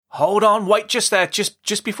hold on, wait just there.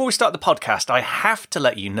 Just before we start the podcast, I have to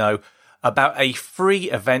let you know about a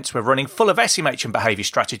free event we're running full of SMH and behaviour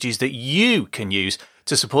strategies that you can use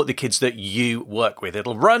to support the kids that you work with.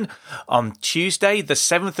 It'll run on Tuesday, the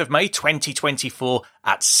 7th of May, 2024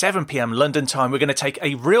 at 7 p.m. London time. We're going to take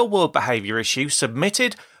a real-world behaviour issue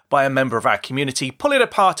submitted by a member of our community, pull it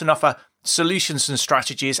apart and offer solutions and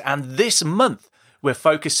strategies. And this month, we're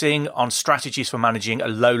focusing on strategies for managing a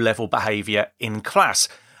low-level behaviour in class.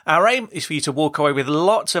 Our aim is for you to walk away with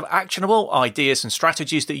lots of actionable ideas and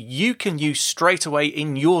strategies that you can use straight away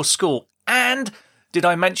in your school. And did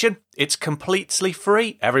I mention it's completely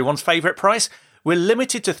free? Everyone's favourite price. We're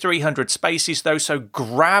limited to 300 spaces though, so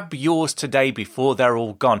grab yours today before they're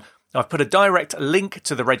all gone. I've put a direct link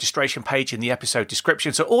to the registration page in the episode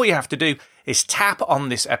description, so all you have to do is tap on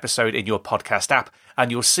this episode in your podcast app and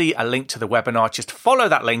you'll see a link to the webinar. Just follow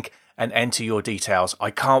that link and enter your details. I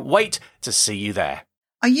can't wait to see you there.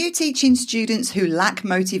 Are you teaching students who lack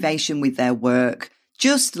motivation with their work,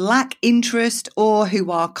 just lack interest, or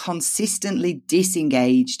who are consistently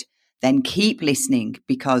disengaged? Then keep listening,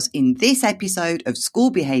 because in this episode of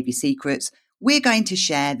School Behaviour Secrets, we're going to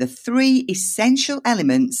share the 3 essential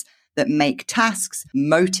elements that make tasks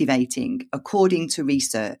motivating, according to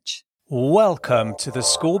research. Welcome to the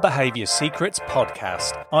School Behaviour Secrets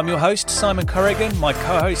podcast. I'm your host, Simon Corrigan. My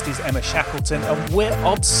co-host is Emma Shackleton, and we're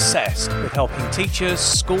obsessed with helping teachers,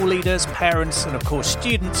 school leaders, parents, and of course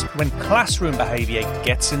students when classroom behaviour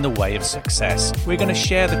gets in the way of success. We're going to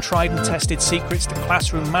share the tried and tested secrets to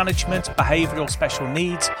classroom management, behavioural special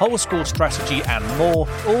needs, whole school strategy, and more,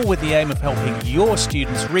 all with the aim of helping your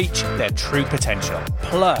students reach their true potential.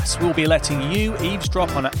 Plus, we'll be letting you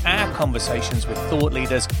eavesdrop on our conversations with thought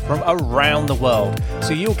leaders from around the world,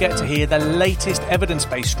 so you'll get to hear the latest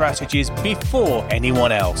evidence-based strategies before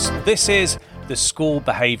anyone else. This is the School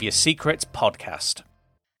Behaviour Secrets podcast.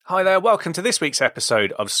 Hi there, welcome to this week's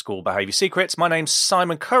episode of School Behaviour Secrets. My name's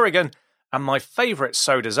Simon Corrigan, and my favourite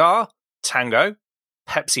sodas are Tango,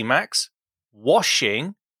 Pepsi Max,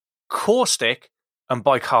 Washing, Caustic, and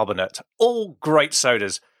Bicarbonate. All great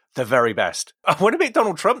sodas. The very best. I want to be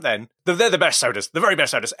Donald Trump then. They're the best sodas. The very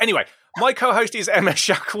best sodas. Anyway, my co-host is Emma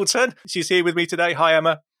Shackleton. She's here with me today. Hi,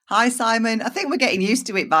 Emma. Hi, Simon. I think we're getting used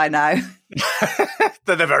to it by now.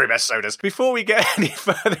 They're the very best sodas. Before we get any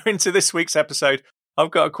further into this week's episode,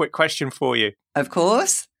 I've got a quick question for you. Of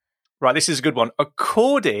course. Right, this is a good one.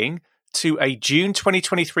 According to a June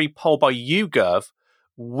 2023 poll by YouGov,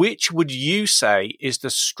 which would you say is the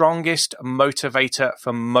strongest motivator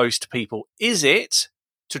for most people? Is it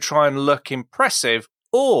to try and look impressive,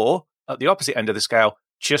 or at the opposite end of the scale,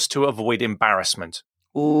 just to avoid embarrassment?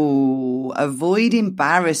 Oh, avoid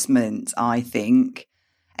embarrassment, I think.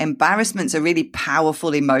 Embarrassment's a really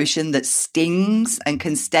powerful emotion that stings and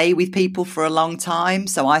can stay with people for a long time.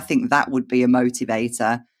 So I think that would be a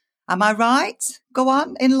motivator. Am I right? Go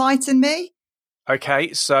on, enlighten me.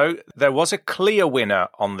 Okay, so there was a clear winner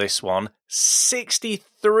on this one.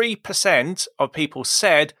 63% of people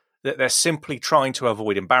said that they're simply trying to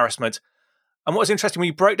avoid embarrassment. And what was interesting, when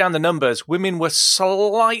you broke down the numbers, women were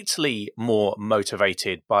slightly more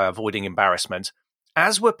motivated by avoiding embarrassment,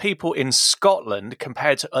 as were people in Scotland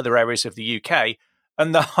compared to other areas of the UK.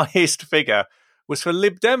 And the highest figure was for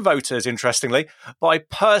Lib Dem voters, interestingly. But I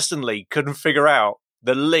personally couldn't figure out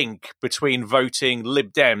the link between voting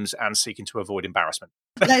Lib Dems and seeking to avoid embarrassment.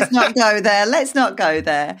 Let's not go there. Let's not go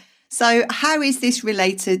there. So how is this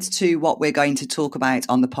related to what we're going to talk about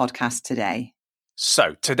on the podcast today?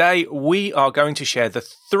 So today we are going to share the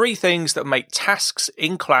 3 things that make tasks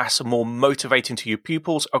in class more motivating to your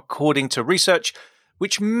pupils according to research,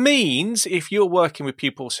 which means if you're working with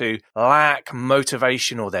pupils who lack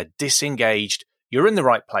motivation or they're disengaged, you're in the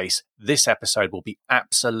right place. This episode will be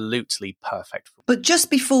absolutely perfect. But just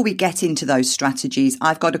before we get into those strategies,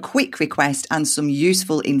 I've got a quick request and some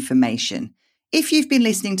useful information. If you've been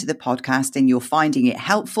listening to the podcast and you're finding it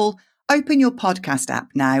helpful, open your podcast app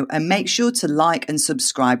now and make sure to like and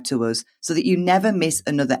subscribe to us so that you never miss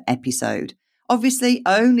another episode. Obviously,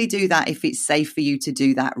 only do that if it's safe for you to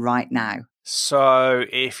do that right now. So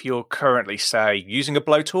if you're currently, say, using a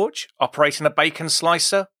blowtorch, operating a bacon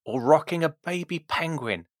slicer, or rocking a baby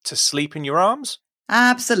penguin to sleep in your arms?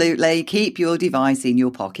 Absolutely. Keep your device in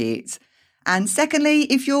your pocket. And secondly,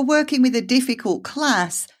 if you're working with a difficult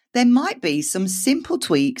class, there might be some simple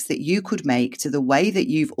tweaks that you could make to the way that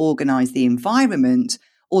you've organised the environment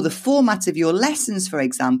or the format of your lessons, for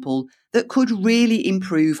example, that could really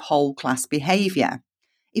improve whole class behaviour.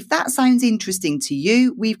 If that sounds interesting to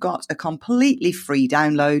you, we've got a completely free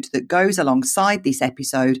download that goes alongside this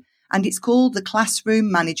episode, and it's called the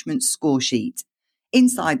Classroom Management Score Sheet.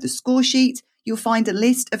 Inside the score sheet, you'll find a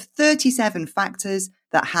list of 37 factors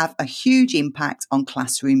that have a huge impact on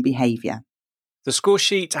classroom behaviour. The score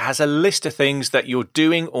sheet has a list of things that you're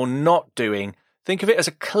doing or not doing. Think of it as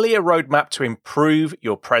a clear roadmap to improve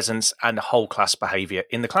your presence and whole class behaviour.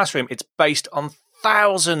 In the classroom, it's based on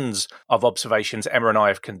thousands of observations Emma and I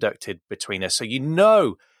have conducted between us. So you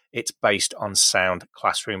know it's based on sound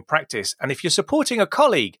classroom practice. And if you're supporting a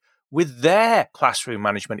colleague with their classroom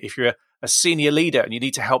management, if you're a senior leader and you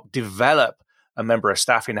need to help develop a member of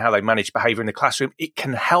staff in how they manage behaviour in the classroom, it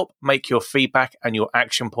can help make your feedback and your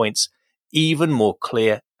action points even more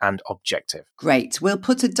clear and objective. Great. We'll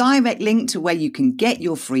put a direct link to where you can get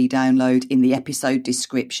your free download in the episode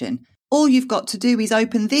description. All you've got to do is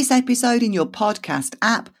open this episode in your podcast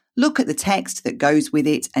app, look at the text that goes with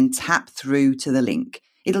it and tap through to the link.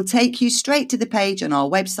 It'll take you straight to the page on our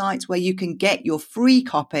website where you can get your free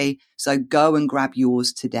copy, so go and grab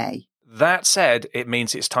yours today. That said, it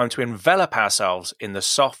means it's time to envelop ourselves in the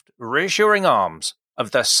soft, reassuring arms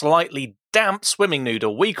of the slightly damp swimming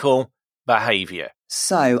noodle we call behaviour.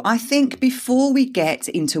 So I think before we get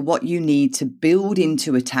into what you need to build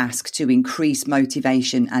into a task to increase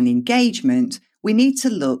motivation and engagement, we need to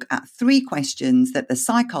look at 3 questions that the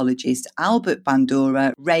psychologist Albert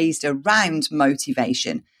Bandura raised around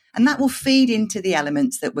motivation, and that will feed into the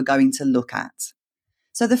elements that we're going to look at.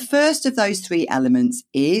 So the first of those 3 elements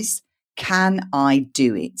is, can I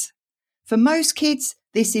do it? For most kids,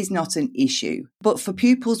 this is not an issue, but for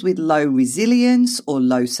pupils with low resilience or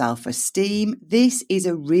low self-esteem, this is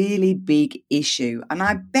a really big issue. And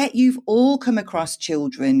I bet you've all come across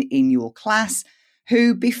children in your class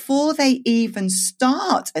who, before they even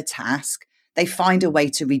start a task, they find a way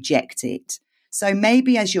to reject it. So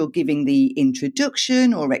maybe as you're giving the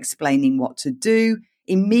introduction or explaining what to do,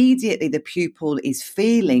 immediately the pupil is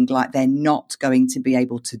feeling like they're not going to be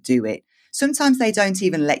able to do it. Sometimes they don't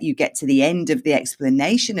even let you get to the end of the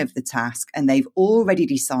explanation of the task and they've already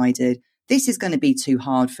decided, this is going to be too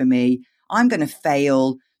hard for me, I'm going to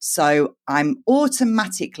fail, so I'm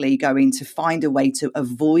automatically going to find a way to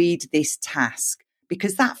avoid this task,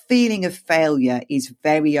 because that feeling of failure is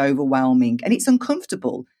very overwhelming and it's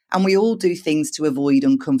uncomfortable, and we all do things to avoid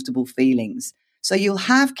uncomfortable feelings. So you'll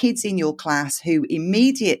have kids in your class who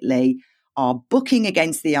immediately are bucking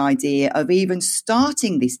against the idea of even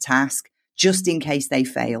starting this task just in case they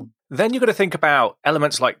fail. Then you've got to think about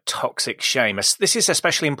elements like toxic shame. This is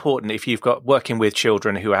especially important if you've got working with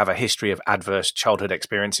children who have a history of adverse childhood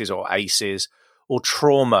experiences or ACEs or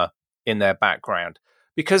trauma in their background.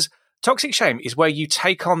 Because toxic shame is where you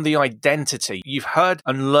take on the identity. You've heard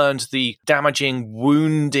and learned the damaging,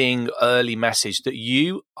 wounding early message that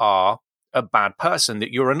you are a bad person,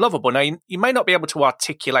 that you're unlovable. Now, you may not be able to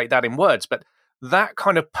articulate that in words, but that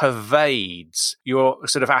kind of pervades your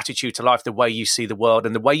sort of attitude to life, the way you see the world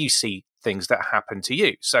and the way you see things that happen to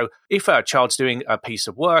you. So if a child's doing a piece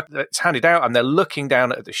of work that's handed out and they're looking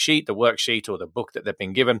down at the sheet, the worksheet or the book that they've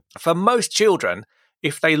been given, for most children,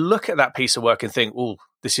 if they look at that piece of work and think, oh,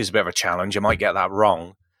 this is a bit of a challenge, I might get that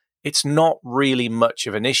wrong, it's not really much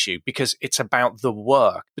of an issue because it's about the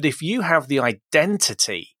work. But if you have the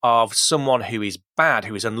identity of someone who is bad,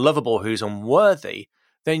 who is unlovable, who's unworthy,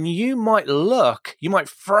 then you might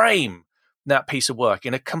frame that piece of work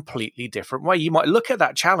in a completely different way. You might look at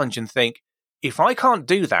that challenge and think, if I can't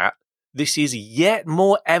do that, this is yet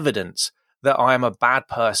more evidence that I am a bad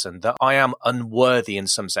person, that I am unworthy in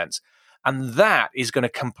some sense. And that is going to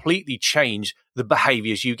completely change the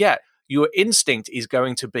behaviors you get. Your instinct is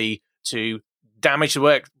going to be to damage the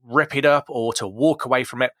work, rip it up, or to walk away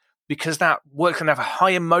from it, because that work can have a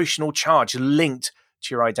high emotional charge linked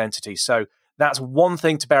to your identity. So that's one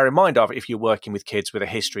thing to bear in mind of if you're working with kids with a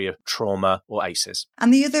history of trauma or ACEs.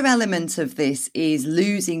 And the other element of this is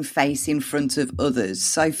losing face in front of others.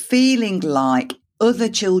 So feeling like other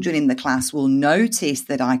children in the class will notice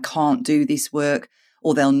that I can't do this work,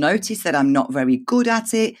 or they'll notice that I'm not very good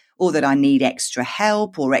at it, or that I need extra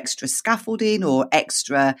help or extra scaffolding or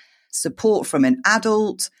extra support from an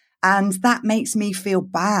adult. And that makes me feel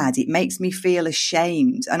bad. It makes me feel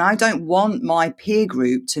ashamed. And I don't want my peer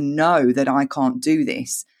group to know that I can't do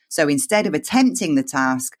this. So instead of attempting the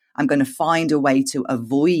task, I'm going to find a way to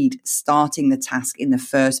avoid starting the task in the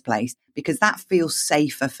first place, because that feels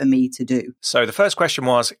safer for me to do. So the first question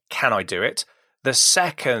was, can I do it? The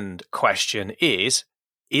second question is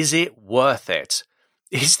it worth it?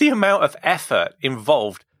 Is the amount of effort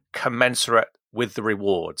involved commensurate with the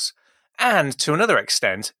rewards? And to another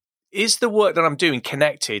extent, is the work that I'm doing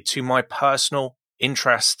connected to my personal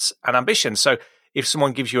interests and ambitions? So if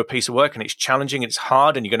someone gives you a piece of work and it's challenging, it's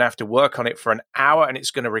hard, and you're going to have to work on it for an hour, and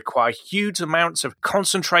it's going to require huge amounts of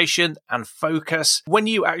concentration and focus. When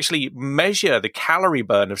you actually measure the calorie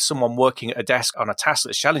burn of someone working at a desk on a task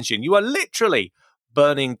that's challenging, you are literally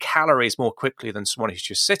burning calories more quickly than someone who's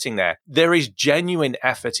just sitting there. There is genuine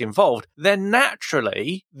effort involved. Then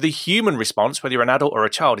naturally, the human response, whether you're an adult or a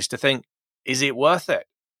child, is to think, is it worth it?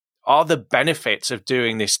 Are the benefits of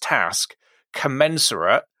doing this task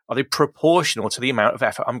commensurate? Are they proportional to the amount of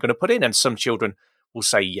effort I'm going to put in? And some children will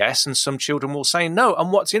say yes, and some children will say no.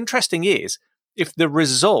 And what's interesting is if the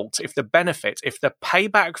result, if the benefit, if the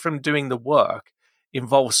payback from doing the work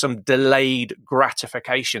involves some delayed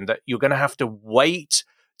gratification, that you're going to have to wait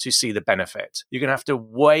to see the benefit. You're going to have to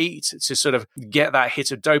wait to sort of get that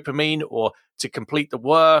hit of dopamine, or to complete the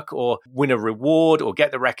work, or win a reward, or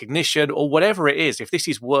get the recognition, or whatever it is. If this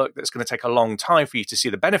is work that's going to take a long time for you to see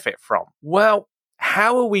the benefit from, well,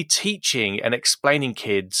 how are we teaching and explaining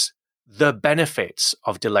kids the benefits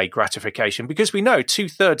of delayed gratification? Because we know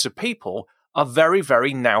 2/3 of people are very,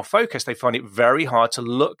 very now focused. They find it very hard to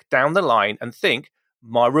look down the line and think,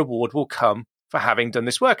 my reward will come for having done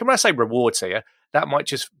this work. And when I say rewards here, that might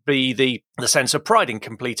just be the sense of pride in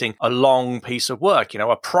completing a long piece of work,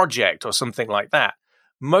 a project or something like that.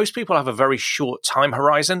 Most people have a very short time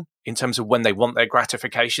horizon in terms of when they want their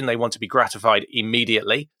gratification. They want to be gratified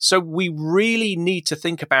immediately. So we really need to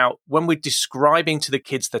think about, when we're describing to the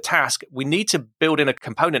kids the task, we need to build in a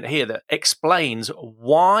component here that explains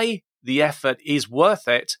why the effort is worth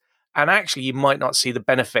it. And actually, you might not see the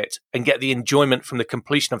benefit and get the enjoyment from the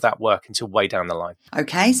completion of that work until way down the line.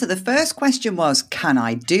 Okay, so the first question was, can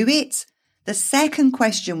I do it? The second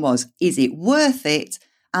question was, is it worth it?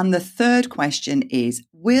 And the third question is,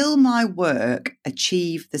 will my work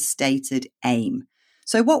achieve the stated aim?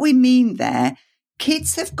 So what we mean there,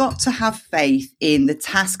 kids have got to have faith in the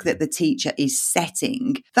task that the teacher is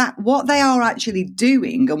setting, that what they are actually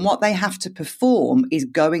doing and what they have to perform is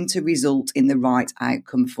going to result in the right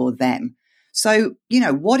outcome for them. So,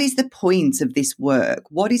 what is the point of this work?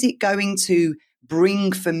 What is it going to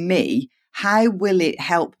bring for me? How will it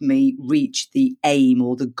help me reach the aim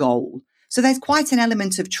or the goal? So there's quite an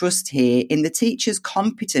element of trust here in the teacher's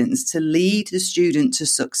competence to lead the student to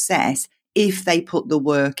success if they put the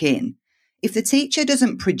work in. If the teacher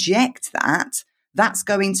doesn't project that, that's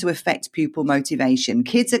going to affect pupil motivation.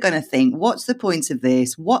 Kids are going to think, what's the point of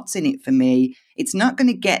this? What's in it for me? It's not going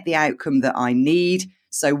to get the outcome that I need.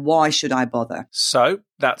 So why should I bother? So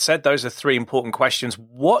that said, those are three important questions.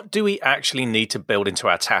 What do we actually need to build into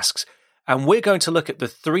our tasks? And we're going to look at the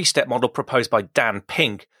 3-step model proposed by Dan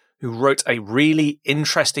Pink, who wrote a really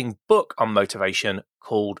interesting book on motivation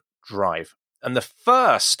called Drive. And the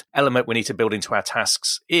first element we need to build into our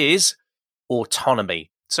tasks is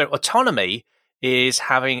autonomy. So autonomy is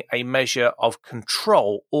having a measure of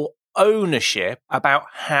control or ownership about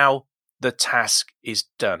how the task is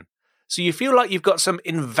done. So you feel like you've got some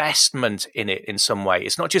investment in it in some way.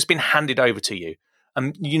 It's not just been handed over to you.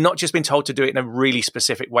 You're not just been told to do it in a really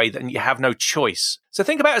specific way, then you have no choice. So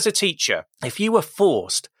think about, as a teacher, if you were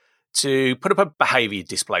forced to put up a behavior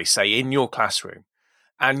display, say, in your classroom,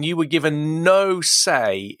 and you were given no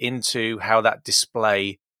say into how that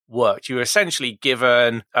display worked. You were essentially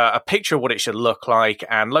given a picture of what it should look like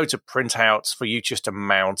and loads of printouts for you just to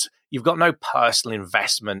mount. You've got no personal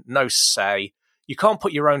investment, no say. You can't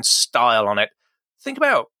put your own style on it. Think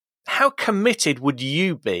about, how committed would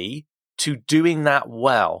you be to doing that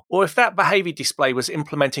well? Or if that behavior display was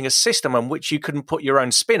implementing a system on which you couldn't put your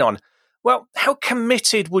own spin on, well, how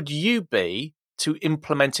committed would you be to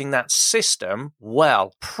implementing that system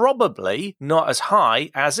well? Probably not as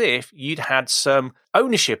high as if you'd had some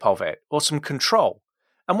ownership of it or some control.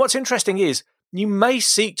 And what's interesting is, you may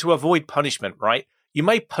seek to avoid punishment, right? You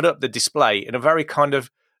may put up the display in a very kind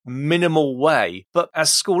of minimal way. But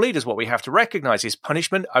as school leaders, what we have to recognize is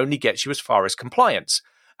punishment only gets you as far as compliance.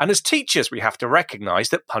 And as teachers, we have to recognize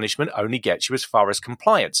that punishment only gets you as far as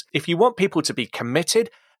compliance. If you want people to be committed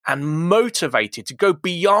and motivated to go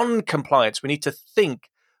beyond compliance, we need to think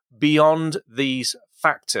beyond these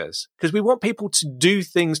factors, because we want people to do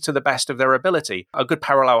things to the best of their ability. A good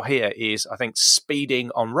parallel here is, I think, speeding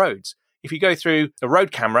on roads. If you go through a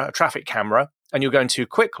road camera, a traffic camera, and you're going too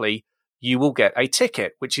quickly, you will get a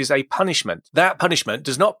ticket, which is a punishment. That punishment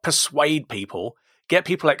does not persuade people, get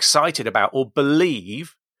people excited about or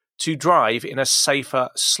believe to drive in a safer,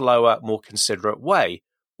 slower, more considerate way.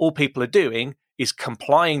 All people are doing is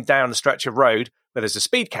complying down the stretch of road where there's a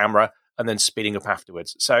speed camera and then speeding up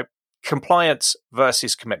afterwards. So compliance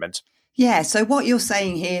versus commitment. Yeah, so what you're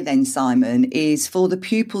saying here then, Simon, is for the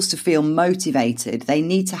pupils to feel motivated, they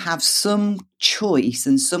need to have some choice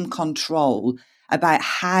and some control about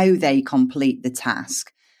how they complete the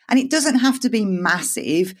task. And it doesn't have to be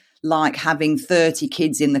massive, like having 30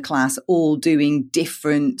 kids in the class all doing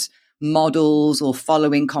different models or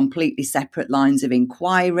following completely separate lines of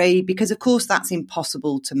inquiry, because of course that's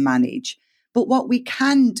impossible to manage. But what we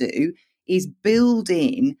can do is build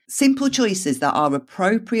in simple choices that are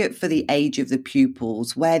appropriate for the age of the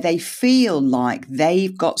pupils, where they feel like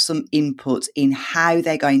they've got some input in how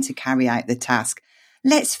they're going to carry out the task.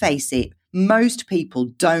 Let's face it, most people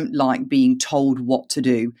don't like being told what to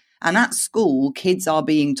do. And at school, kids are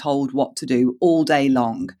being told what to do all day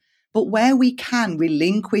long. But where we can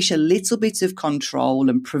relinquish a little bit of control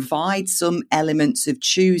and provide some elements of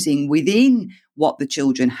choosing within what the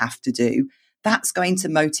children have to do, that's going to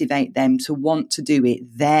motivate them to want to do it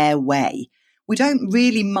their way. We don't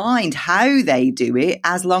really mind how they do it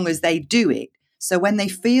as long as they do it. So when they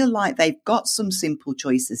feel like they've got some simple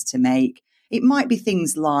choices to make, it might be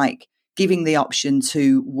things like giving the option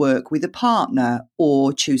to work with a partner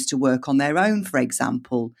or choose to work on their own, for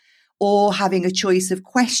example, or having a choice of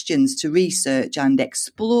questions to research and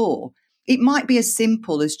explore. It might be as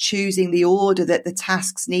simple as choosing the order that the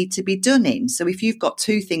tasks need to be done in. So if you've got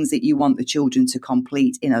two things that you want the children to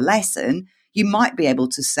complete in a lesson, you might be able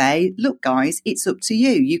to say, look, guys, it's up to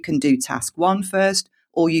you. You can do task 1 first,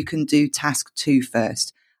 or you can do task 2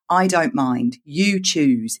 first. I don't mind. You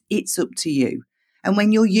choose. It's up to you. And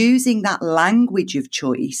when you're using that language of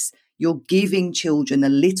choice, you're giving children a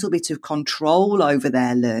little bit of control over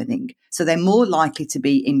their learning. So they're more likely to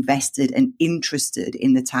be invested and interested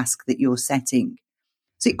in the task that you're setting.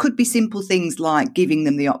 So it could be simple things like giving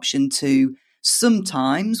them the option to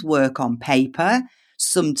sometimes work on paper,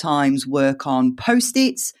 sometimes work on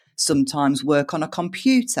Post-its, sometimes work on a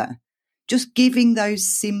computer. Just giving those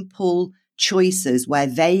simple choices where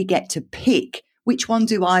they get to pick, which one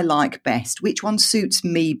do I like best? Which one suits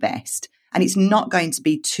me best? And it's not going to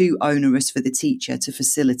be too onerous for the teacher to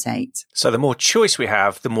facilitate. So the more choice we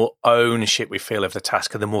have, the more ownership we feel of the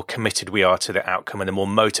task and the more committed we are to the outcome and the more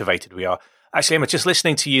motivated we are. Actually, Emma, just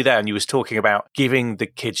listening to you there and you was talking about giving the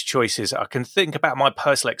kids choices, I can think about my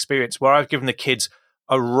personal experience where I've given the kids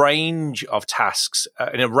a range of tasks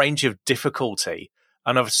in a range of difficulty.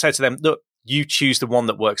 And I've said to them, look, you choose the one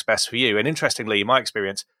that works best for you. And interestingly, in my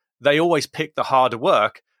experience, they always pick the harder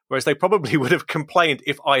work, whereas they probably would have complained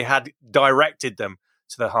if I had directed them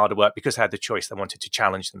to the harder work because they had the choice. They wanted to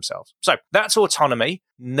challenge themselves. So that's autonomy.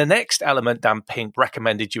 The next element Dan Pink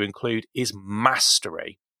recommended you include is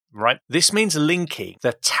mastery, right? This means linking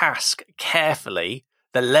the task carefully,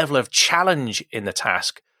 the level of challenge in the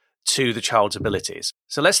task, to the child's abilities.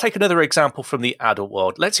 So let's take another example from the adult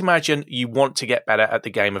world. Let's imagine you want to get better at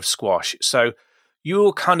the game of squash. So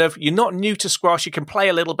you're not new to squash, you can play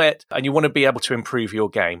a little bit and you want to be able to improve your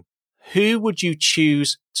game. Who would you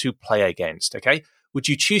choose to play against? Okay. Would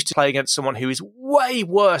you choose to play against someone who is way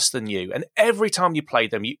worse than you? And every time you play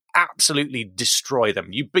them, you absolutely destroy them.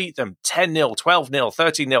 You beat them 10-0, 12-0,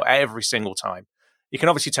 13-0 every single time. You can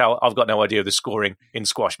obviously tell I've got no idea of the scoring in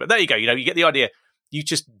squash, but there you go. You get the idea. You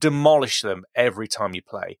just demolish them every time you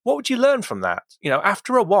play. What would you learn from that?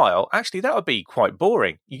 After a while, actually, that would be quite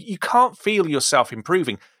boring. You can't feel yourself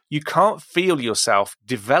improving. You can't feel yourself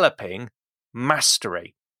developing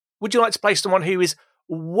mastery. Would you like to play someone who is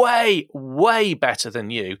way, way better than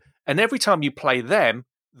you? And every time you play them,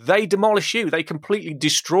 they demolish you. They completely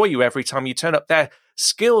destroy you every time you turn up. Their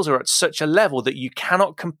skills are at such a level that you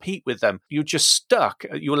cannot compete with them. You're just stuck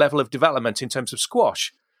at your level of development in terms of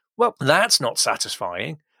squash. Well, that's not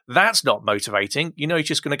satisfying. That's not motivating. You're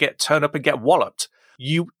just going to turn up and get walloped.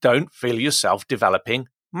 You don't feel yourself developing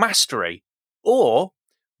mastery. Or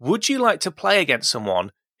would you like to play against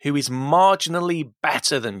someone who is marginally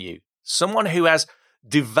better than you? Someone who has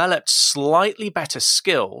developed slightly better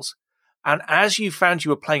skills. And as you found you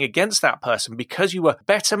were playing against that person, because you were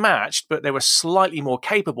better matched, but they were slightly more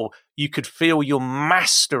capable, you could feel your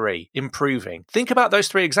mastery improving. Think about those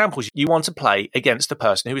 3 examples. You want to play against a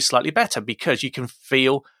person who is slightly better because you can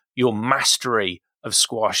feel your mastery of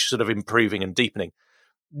squash sort of improving and deepening.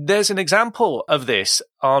 There's an example of this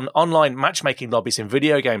on online matchmaking lobbies in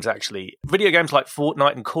video games, actually. Video games like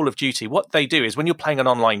Fortnite and Call of Duty, what they do is when you're playing an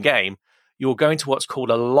online game, you're going to what's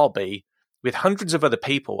called a lobby with hundreds of other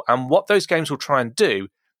people. And what those games will try and do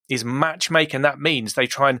is matchmake. And that means they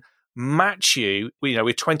try and match you,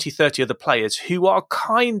 with 20, 30 other players who are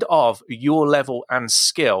kind of your level and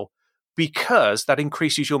skill, because that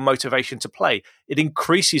increases your motivation to play. It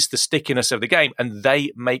increases the stickiness of the game and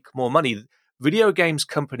they make more money. Video games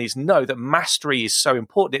companies know that mastery is so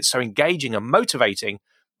important. It's so engaging and motivating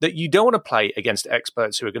that you don't want to play against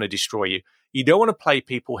experts who are going to destroy you. You don't want to play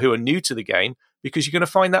people who are new to the game because you're going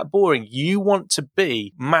to find that boring. You want to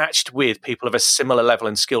be matched with people of a similar level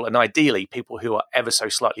and skill, and ideally people who are ever so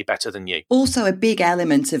slightly better than you. Also, a big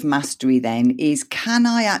element of mastery then is, can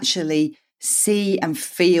I actually see and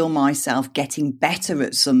feel myself getting better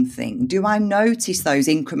at something? Do I notice those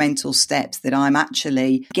incremental steps that I'm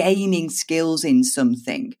actually gaining skills in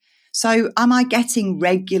something? So am I getting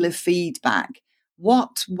regular feedback?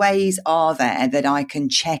 What ways are there that I can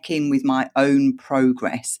check in with my own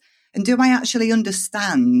progress? And do I actually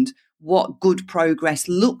understand what good progress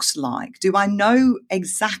looks like? Do I know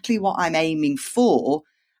exactly what I'm aiming for?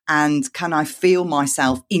 And can I feel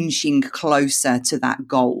myself inching closer to that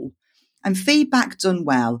goal? And feedback done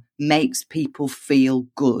well makes people feel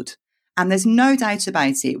good. And there's no doubt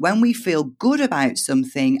about it. When we feel good about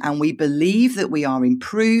something and we believe that we are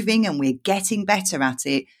improving and we're getting better at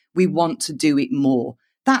it, we want to do it more.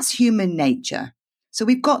 That's human nature. So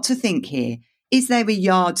we've got to think here, is there a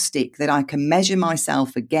yardstick that I can measure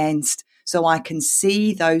myself against so I can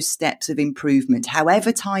see those steps of improvement,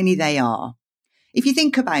 however tiny they are? If you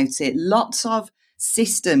think about it, lots of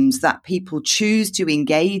systems that people choose to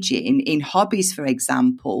engage in hobbies, for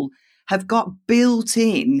example, have got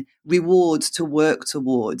built-in rewards to work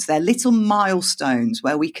towards. They're little milestones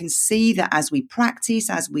where we can see that as we practice,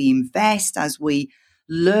 as we invest, as we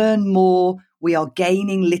learn more, we are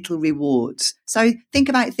gaining little rewards. So think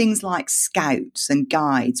about things like scouts and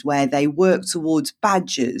guides where they work towards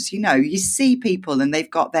badges. You know, you see people and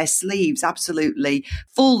they've got their sleeves absolutely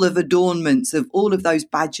full of adornments of all of those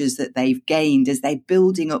badges that they've gained as they're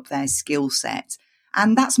building up their skill set.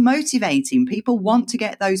 And that's motivating. People want to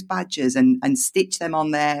get those badges and stitch them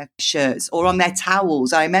on their shirts or on their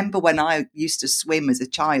towels. I remember when I used to swim as a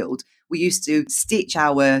child, we used to stitch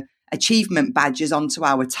our achievement badges onto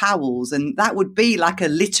our towels. And that would be like a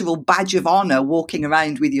literal badge of honor, walking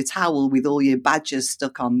around with your towel with all your badges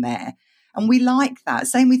stuck on there. And we like that.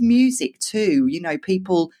 Same with music too. You know,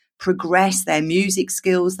 people progress their music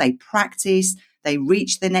skills, they practice, they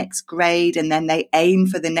reach the next grade, and then they aim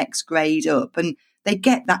for the next grade up. And they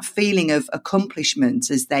get that feeling of accomplishment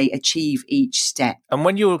as they achieve each step. And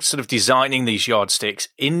when you're sort of designing these yardsticks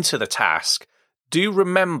into the task, do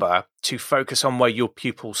remember to focus on where your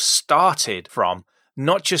pupils started from,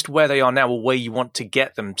 not just where they are now or where you want to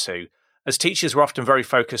get them to. As teachers, we're often very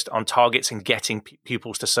focused on targets and getting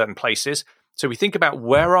pupils to certain places. So we think about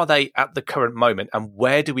where are they at the current moment and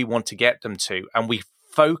where do we want to get them to? And we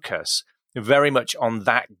focus very much on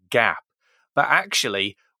that gap. But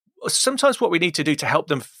actually, sometimes what we need to do to help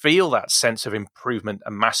them feel that sense of improvement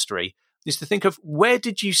and mastery is to think of, where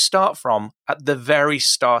did you start from at the very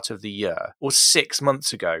start of the year or 6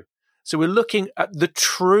 months ago? So we're looking at the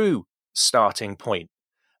true starting point,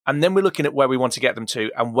 and then we're looking at where we want to get them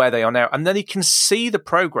to and where they are now. And then you can see the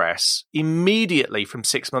progress immediately from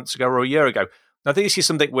 6 months ago or a year ago. Now, I think this is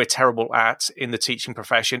something we're terrible at in the teaching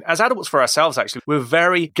profession. As adults for ourselves, actually, we're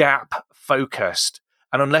very gap focused.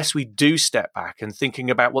 And unless we do step back and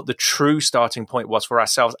thinking about what the true starting point was for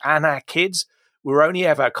ourselves and our kids, we're only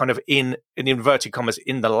ever kind of in inverted commas,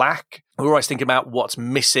 in the lack. We're always thinking about what's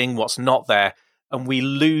missing, what's not there. And we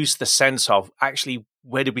lose the sense of actually,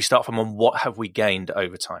 where did we start from and what have we gained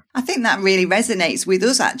over time? I think that really resonates with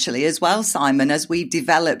us actually as well, Simon. As we've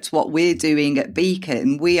developed what we're doing at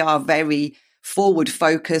Beacon, we are very forward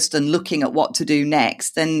focused and looking at what to do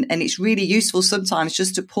next. And it's really useful sometimes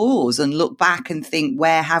just to pause and look back and think,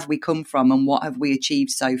 where have we come from and what have we achieved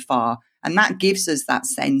so far? And that gives us that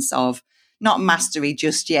sense of not mastery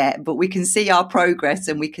just yet, but we can see our progress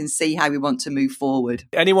and we can see how we want to move forward.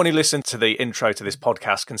 Anyone who listened to the intro to this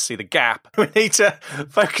podcast can see the gap. We need to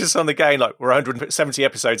focus on the gain. Like, we're 170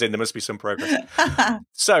 episodes in, there must be some progress.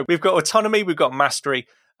 So we've got autonomy, we've got mastery,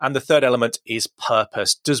 and the third element is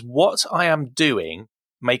purpose. Does what I am doing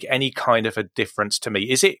make any kind of a difference to me?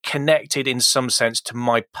 Is it connected in some sense to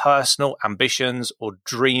my personal ambitions or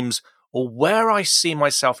dreams or where I see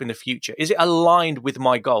myself in the future? Is it aligned with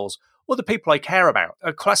my goals or the people I care about?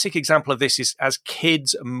 A classic example of this is as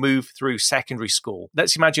kids move through secondary school.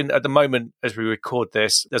 Let's imagine at the moment, as we record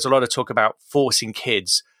this, there's a lot of talk about forcing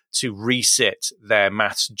kids to resit their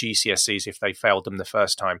maths GCSEs if they failed them the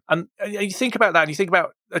first time. And you think about that, and you think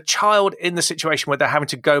about a child in the situation where they're having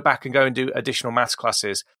to go back and go and do additional maths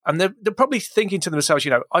classes. And they're probably thinking to themselves,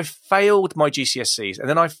 you know, I failed my GCSEs and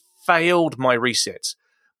then I failed my resits.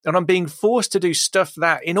 And I'm being forced to do stuff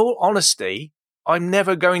that, in all honesty, I'm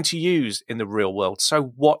never going to use in the real world.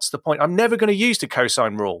 So what's the point? I'm never going to use the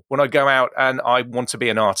cosine rule when I go out and I want to be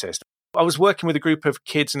an artist. I was working with a group of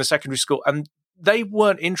kids in a secondary school and they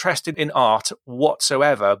weren't interested in art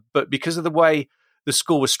whatsoever, but because of the way the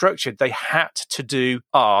school was structured, they had to do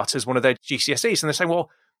art as one of their GCSEs. And they're saying, well,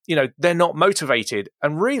 they're not motivated.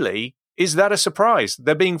 And really, is that a surprise?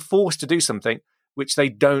 They're being forced to do something which they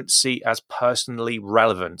don't see as personally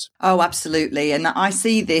relevant. Oh, absolutely. And I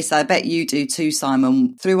see this, I bet you do too,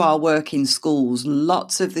 Simon, through our work in schools.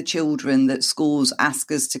 Lots of the children that schools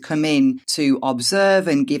ask us to come in to observe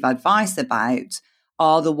and give advice about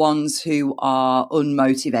are the ones who are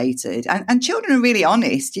unmotivated. And children are really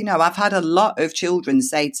honest. I've had a lot of children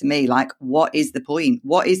say to me, like, what is the point?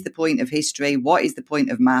 What is the point of history? What is the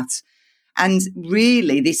point of maths? And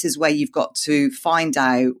really, this is where you've got to find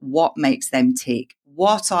out what makes them tick.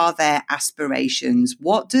 What are their aspirations?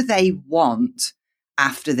 What do they want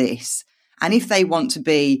after this? And if they want to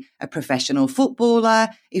be a professional footballer,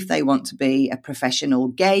 if they want to be a professional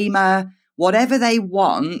gamer, whatever they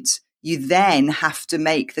want, you then have to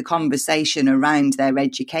make the conversation around their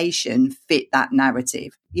education fit that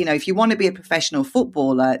narrative. If you want to be a professional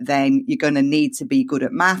footballer, then you're going to need to be good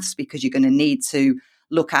at maths because you're going to need to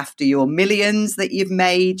look after your millions that you've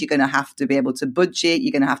made. You're going to have to be able to budget.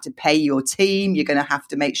 You're going to have to pay your team. You're going to have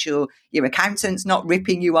to make sure your accountant's not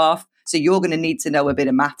ripping you off. So you're going to need to know a bit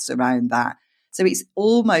of maths around that. So it's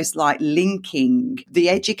almost like linking the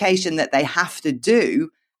education that they have to do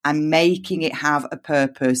and making it have a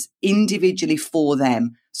purpose individually for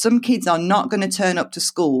them. Some kids are not going to turn up to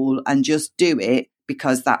school and just do it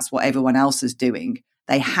because that's what everyone else is doing.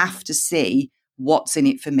 They have to see, what's in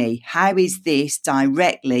it for me? How is this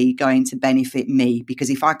directly going to benefit me? Because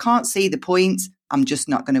if I can't see the point, I'm just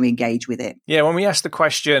not going to engage with it. Yeah, when we ask the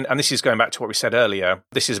question, and this is going back to what we said earlier,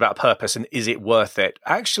 this is about purpose and is it worth it?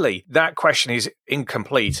 Actually, that question is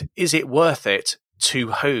incomplete. Is it worth it?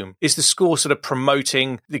 To whom? Is the school sort of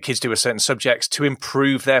promoting the kids to a certain subjects to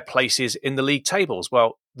improve their places in the league tables?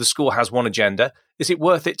 Well, the school has one agenda. Is it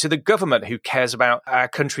worth it to the government who cares about our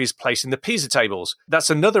country's place in the PISA tables?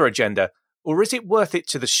 That's another agenda. Or is it worth it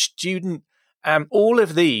to the student? All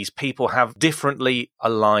of these people have differently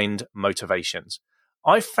aligned motivations.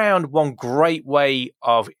 I found one great way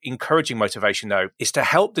of encouraging motivation, though, is to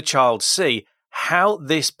help the child see how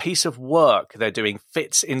this piece of work they're doing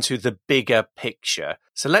fits into the bigger picture.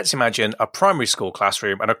 So let's imagine a primary school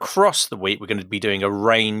classroom, and across the week, we're going to be doing a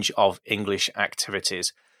range of English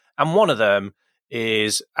activities. And one of them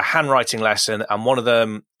is a handwriting lesson, and one of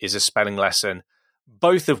them is a spelling lesson.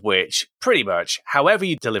 Both of which, pretty much, however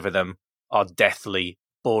you deliver them, are deathly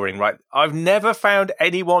boring, right? I've never found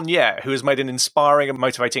anyone yet who has made an inspiring and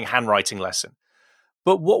motivating handwriting lesson.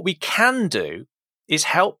 But what we can do is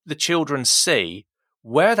help the children see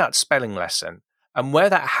where that spelling lesson and where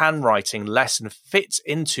that handwriting lesson fits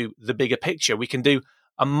into the bigger picture. We can do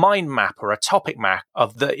a mind map or a topic map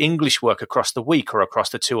of the English work across the week or across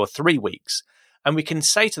the 2 or 3 weeks. And we can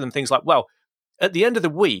say to them things like, well, at the end of the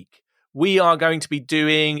week, we are going to be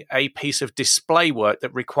doing a piece of display work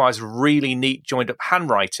that requires really neat joined up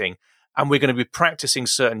handwriting. And we're going to be practicing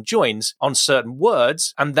certain joins on certain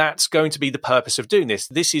words. And that's going to be the purpose of doing this.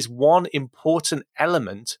 This is one important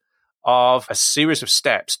element of a series of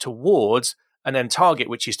steps towards an end target,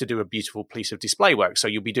 which is to do a beautiful piece of display work. So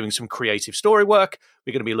you'll be doing some creative story work.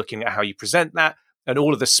 We're going to be looking at how you present that. And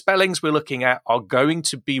all of the spellings we're looking at are going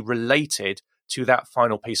to be related to that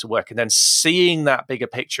final piece of work, and then seeing that bigger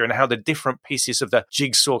picture and how the different pieces of the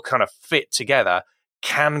jigsaw kind of fit together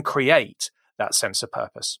can create that sense of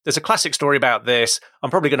purpose. There's a classic story about this. I'm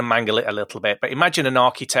probably going to mangle it a little bit, but imagine an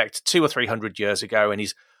architect 200 or 300 years ago, and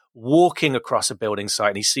he's walking across a building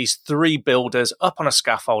site and he sees 3 builders up on a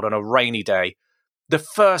scaffold on a rainy day. The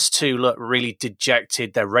first 2 look really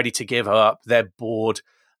dejected. They're ready to give up. They're bored.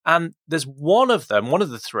 And there's one of them, one of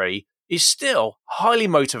the 3, is still highly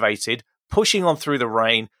motivated, pushing on through the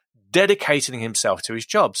rain, dedicating himself to his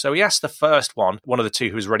job. So he asked the first one of the 2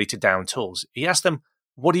 who was ready to down tools, he asked them,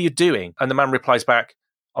 "What are you doing?" And the man replies back,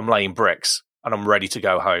 "I'm laying bricks and I'm ready to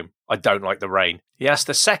go home. I don't like the rain." He asked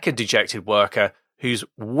the second dejected worker who's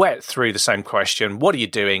wet through the same question, "What are you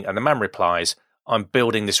doing?" And the man replies, "I'm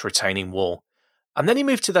building this retaining wall." And then he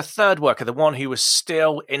moved to the third worker, the one who was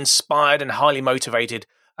still inspired and highly motivated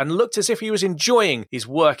and looked as if he was enjoying his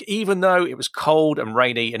work, even though it was cold and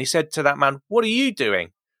rainy. And he said to that man, "What are you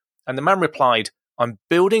doing?" And the man replied, "I'm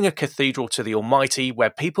building a cathedral to the Almighty where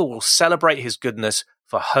people will celebrate his goodness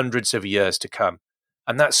for hundreds of years to come."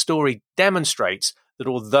 And that story demonstrates that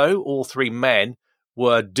although all 3 men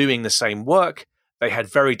were doing the same work, they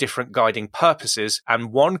had very different guiding purposes.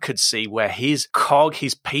 And one could see where his cog,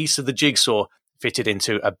 his piece of the jigsaw, fitted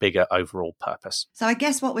into a bigger overall purpose. So I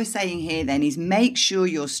guess what we're saying here then is make sure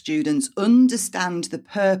your students understand the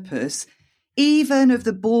purpose even of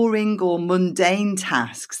the boring or mundane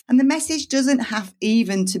tasks. And the message doesn't have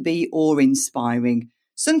even to be awe-inspiring.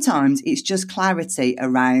 Sometimes it's just clarity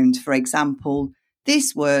around, for example,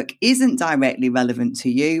 This work isn't directly relevant to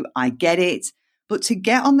you, I get it, but to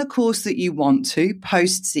get on the course that you want to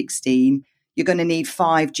post 16, you're going to need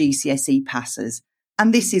 5 GCSE passes,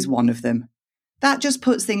 and this is one of them. That just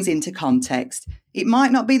puts things into context. It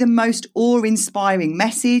might not be the most awe-inspiring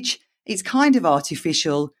message, it's kind of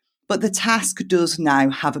artificial, but the task does now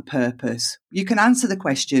have a purpose. You can answer the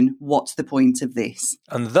question, what's the point of this?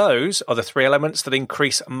 And those are the 3 elements that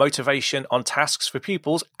increase motivation on tasks for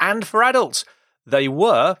pupils and for adults. They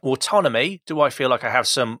were autonomy. Do I feel like I have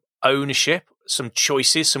some ownership, some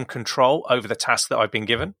choices, some control over the task that I've been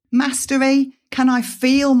given? Mastery. Can I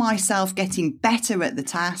feel myself getting better at the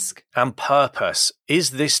task? And purpose.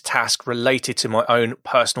 Is this task related to my own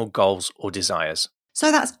personal goals or desires?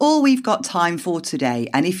 So that's all we've got time for today.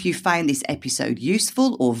 And if you found this episode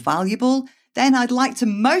useful or valuable, then I'd like to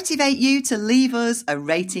motivate you to leave us a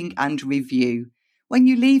rating and review. When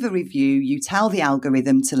you leave a review, you tell the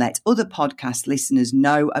algorithm to let other podcast listeners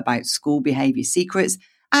know about School Behaviour Secrets,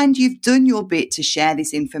 and you've done your bit to share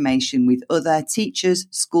this information with other teachers,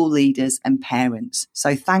 school leaders and parents.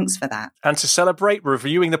 So thanks for that. And to celebrate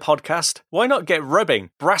reviewing the podcast, why not get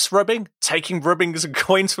rubbing? Brass rubbing, taking rubbings and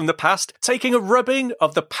coins from the past, taking a rubbing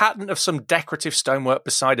of the pattern of some decorative stonework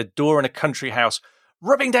beside a door in a country house,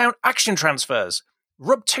 rubbing down action transfers,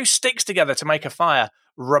 rub 2 sticks together to make a fire,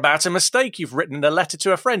 rub out a mistake you've written in a letter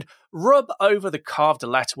to a friend, rub over the carved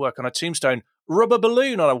letterwork on a tombstone, rub a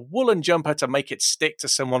balloon on a woolen jumper to make it stick to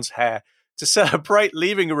someone's hair. To celebrate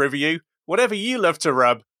leaving a review, whatever you love to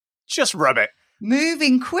rub, just rub it.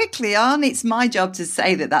 Moving quickly on, it's my job to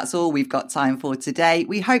say that that's all we've got time for today.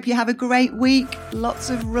 We hope you have a great week, lots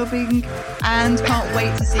of rubbing, and can't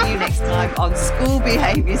wait to see you next time on School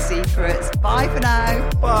Behaviour Secrets. Bye for now.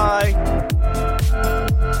 Bye.